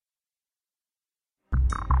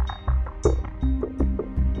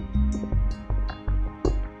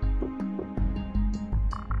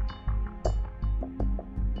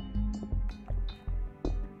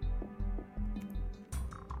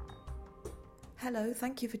Hello,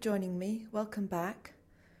 thank you for joining me. Welcome back.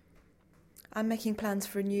 I'm making plans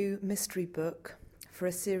for a new mystery book for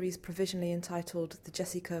a series provisionally entitled The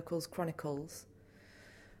Jessie Kirkles Chronicles.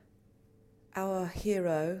 Our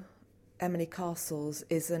hero, Emily Castles,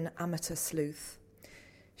 is an amateur sleuth.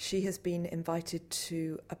 She has been invited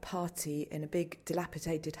to a party in a big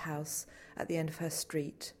dilapidated house at the end of her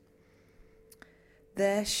street.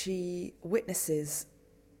 There she witnesses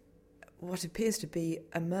what appears to be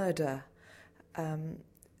a murder.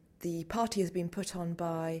 The party has been put on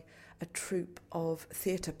by a troupe of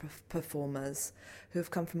theatre performers who have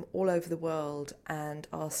come from all over the world and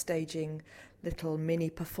are staging little mini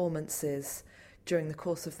performances during the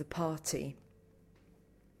course of the party.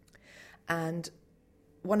 And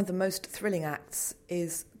one of the most thrilling acts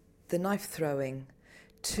is the knife throwing.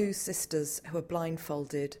 Two sisters who are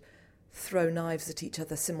blindfolded throw knives at each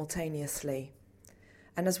other simultaneously.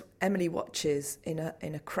 And as Emily watches in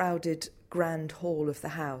a crowded grand hall of the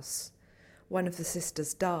house, one of the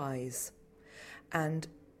sisters dies, and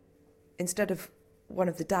instead of one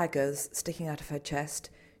of the daggers sticking out of her chest,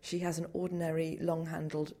 she has an ordinary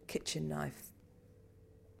long-handled kitchen knife.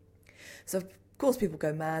 So of course people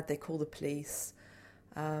go mad, they call the police,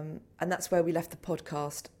 and that's where we left the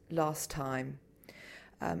podcast last time.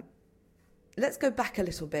 Let's go back a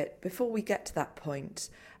little bit. Before we get to that point,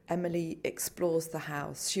 Emily explores the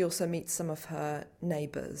house. She also meets some of her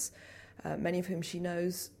neighbours, many of whom she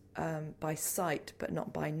knows by sight but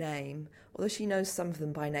not by name, although she knows some of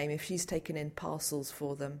them by name if she's taken in parcels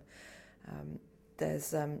for them.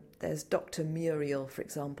 There's Dr. Muriel, for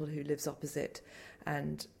example, who lives opposite,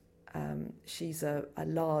 and she's a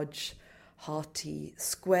large, hearty,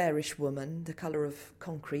 squarish woman, the colour of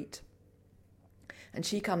concrete. And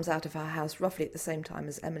she comes out of her house roughly at the same time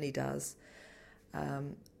as Emily does,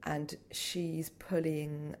 and she's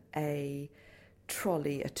pulling a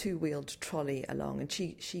trolley, a two-wheeled trolley along, and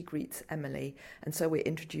she greets Emily, and so we're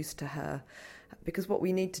introduced to her, because what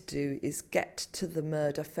we need to do is get to the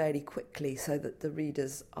murder fairly quickly so that the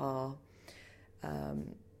readers are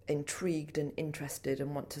intrigued and interested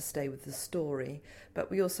and want to stay with the story. But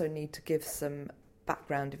we also need to give some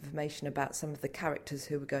background information about some of the characters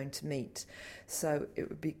who we're going to meet. So it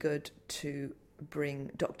would be good to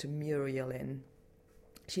bring Dr. Muriel in.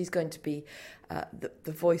 She's going to be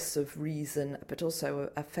the voice of reason, but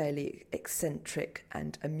also a fairly eccentric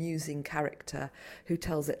and amusing character who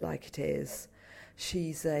tells it like it is.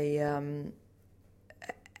 She's Emily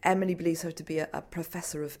believes her to be a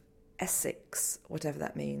professor of Essex, whatever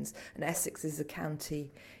that means. And Essex is a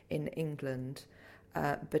county in England,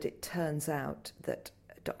 but it turns out that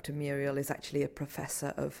Dr. Muriel is actually a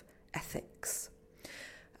professor of ethics.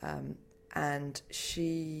 And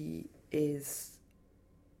she is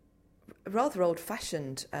rather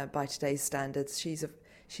old-fashioned by today's standards. She's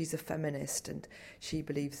a feminist, and she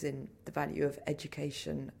believes in the value of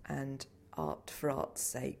education and art for art's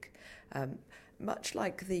sake. Much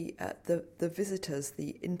like the visitors,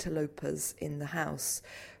 the interlopers in the house,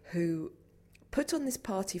 who put on this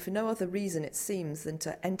party for no other reason, it seems, than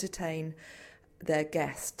to entertain their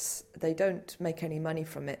guests. They don't make any money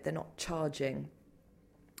from it. They're not charging.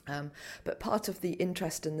 But part of the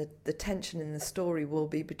interest and the tension in the story will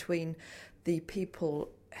be between the people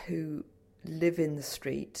who live in the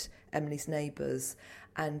street, Emily's neighbours,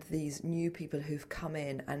 and these new people who've come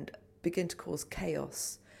in and begin to cause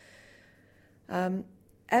chaos.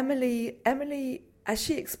 Emily, as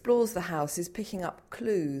she explores the house, is picking up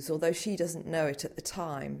clues, although she doesn't know it at the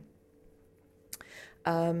time.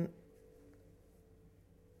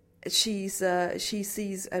 She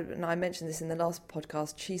sees, and I mentioned this in the last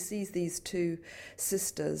podcast, she sees these two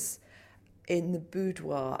sisters in the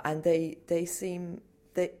boudoir, and they seem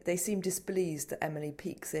displeased that Emily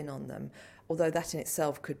peeks in on them, although that in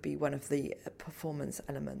itself could be one of the performance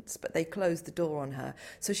elements. But they close the door on her,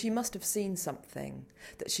 so she must have seen something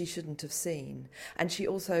that she shouldn't have seen. And she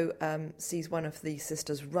also sees one of the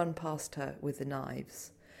sisters run past her with the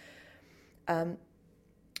knives. I've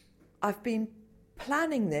been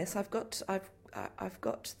planning this. I've got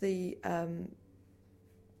the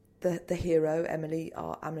hero, Emily,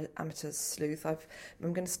 our amateur sleuth. I'm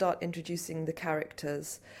going to start introducing the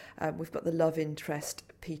characters. We've got the love interest,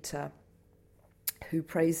 Peter, who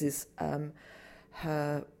praises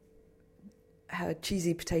her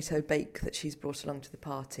cheesy potato bake that she's brought along to the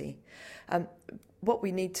party. What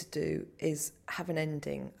we need to do is have an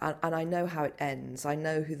ending, and I know how it ends. I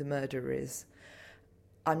know who the murderer is.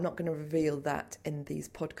 I'm not going to reveal that in these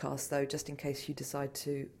podcasts, though, just in case you decide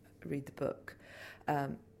to read the book.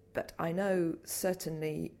 But I know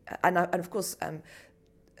certainly, and of course,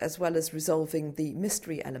 as well as resolving the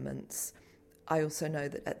mystery elements, I also know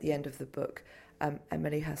that at the end of the book,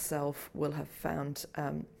 Emily herself will have found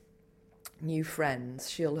new friends.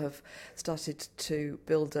 She'll have started to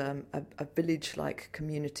build a village-like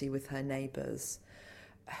community with her neighbours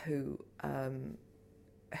who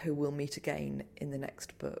will meet again in the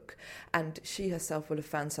next book. And she herself will have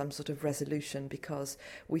found some sort of resolution, because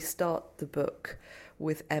we start the book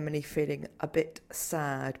with Emily feeling a bit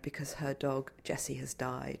sad because her dog Jessie has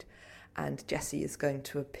died, and Jessie is going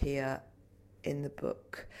to appear in the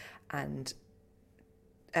book, and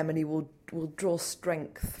Emily will draw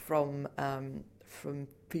strength from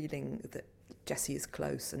feeling that Jessie is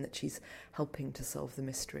close and that she's helping to solve the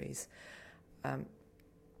mysteries.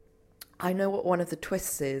 I know what one of the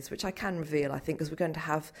twists is, which I can reveal, I think, because we're going to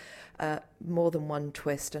have more than one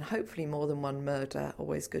twist and hopefully more than one murder.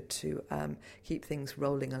 Always good to keep things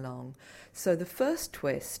rolling along. So the first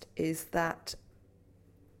twist is that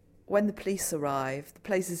when the police arrive, the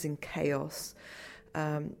place is in chaos.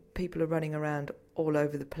 People are running around all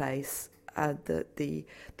over the place. The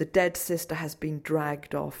dead sister has been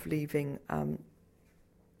dragged off, leaving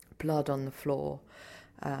blood on the floor.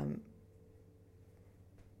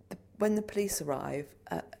 When the police arrive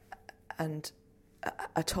and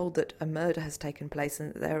are told that a murder has taken place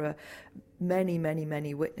and that there are many, many,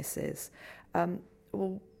 many witnesses,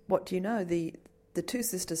 well, what do you know? The two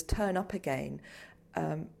sisters turn up again.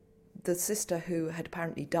 The sister who had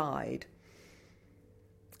apparently died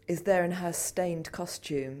is there in her stained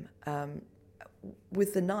costume,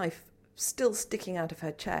 with the knife still sticking out of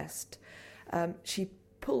her chest. She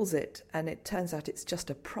pulls it, and it turns out it's just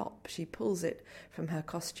a prop. She pulls it from her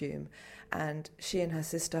costume, and she and her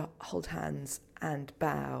sister hold hands and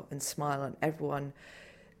bow and smile, and everyone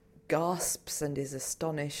gasps and is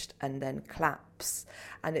astonished and then claps.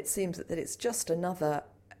 And it seems that it's just another,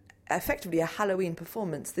 effectively a Halloween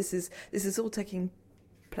performance. This is all taking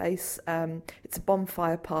place. It's a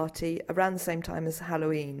bonfire party around the same time as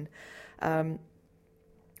Halloween.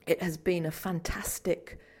 It has been a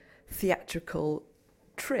fantastic theatrical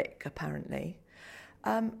trick, apparently,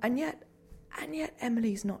 and yet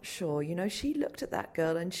Emily's not sure. You know, she looked at that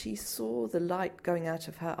girl and she saw the light going out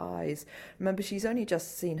of her eyes. Remember, she's only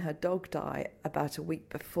just seen her dog die about a week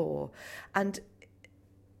before, and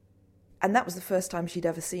that was the first time she'd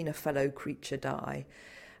ever seen a fellow creature die.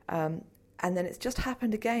 And then it's just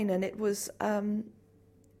happened again, and it was the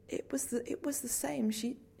same.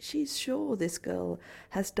 She's sure this girl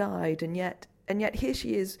has died, and yet here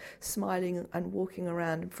she is smiling and walking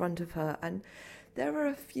around in front of her, and there are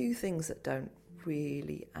a few things that don't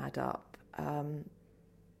really add up.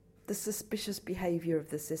 The suspicious behaviour of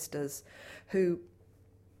the sisters, who,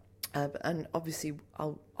 and obviously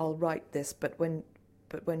I'll write this, but when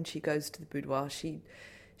she goes to the boudoir, she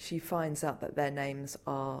finds out that their names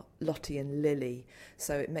are Lottie and Lily,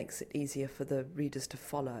 so it makes it easier for the readers to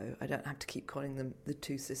follow. I don't have to keep calling them the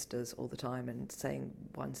two sisters all the time and saying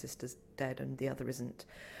one sister's dead and the other isn't.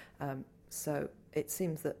 So it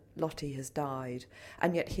seems that Lottie has died,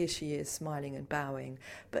 and yet here she is smiling and bowing.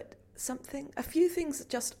 But a few things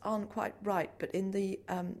just aren't quite right, but in the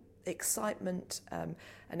excitement, and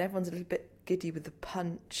everyone's a little bit giddy with the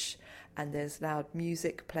punch, and there's loud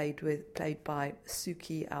music played by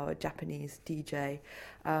Suki, our Japanese DJ.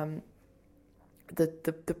 The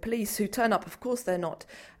police who turn up, of course, they're not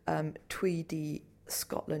tweedy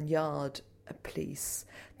Scotland Yard police.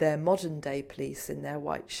 They're modern day police in their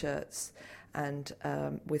white shirts and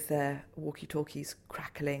with their walkie-talkies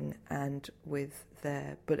crackling and with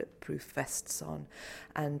their bulletproof vests on,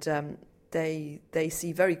 and they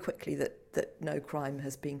see very quickly that no crime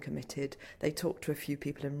has been committed. They talk to a few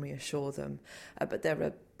people and reassure them, but there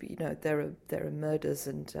are murders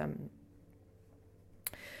and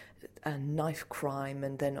knife crime,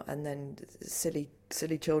 and then silly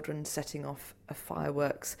children setting off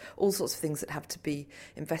fireworks, all sorts of things that have to be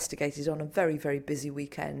investigated on a very, very busy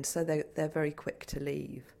weekend. So they're very quick to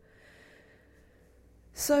leave.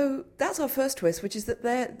 So that's our first twist, which is that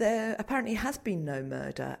there apparently has been no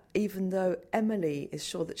murder, even though Emily is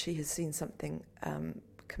sure that she has seen something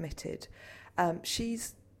committed. She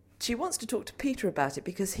wants to talk to Peter about it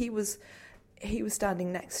because he was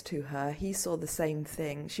standing next to her. He saw the same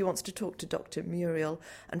thing. She wants to talk to Dr. Muriel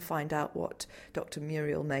and find out what Dr.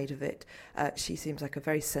 Muriel made of it. She seems like a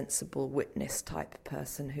very sensible witness type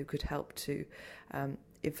person who could help to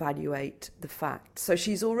evaluate the facts. So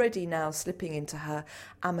she's already now slipping into her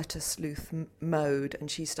amateur sleuth mode,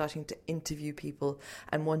 and she's starting to interview people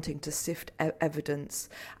and wanting to sift evidence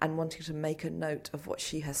and wanting to make a note of what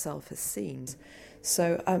she herself has seen.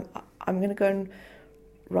 So I'm going to go and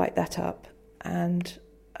write that up, and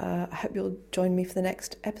I hope you'll join me for the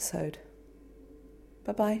next episode.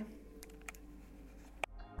 Bye-bye.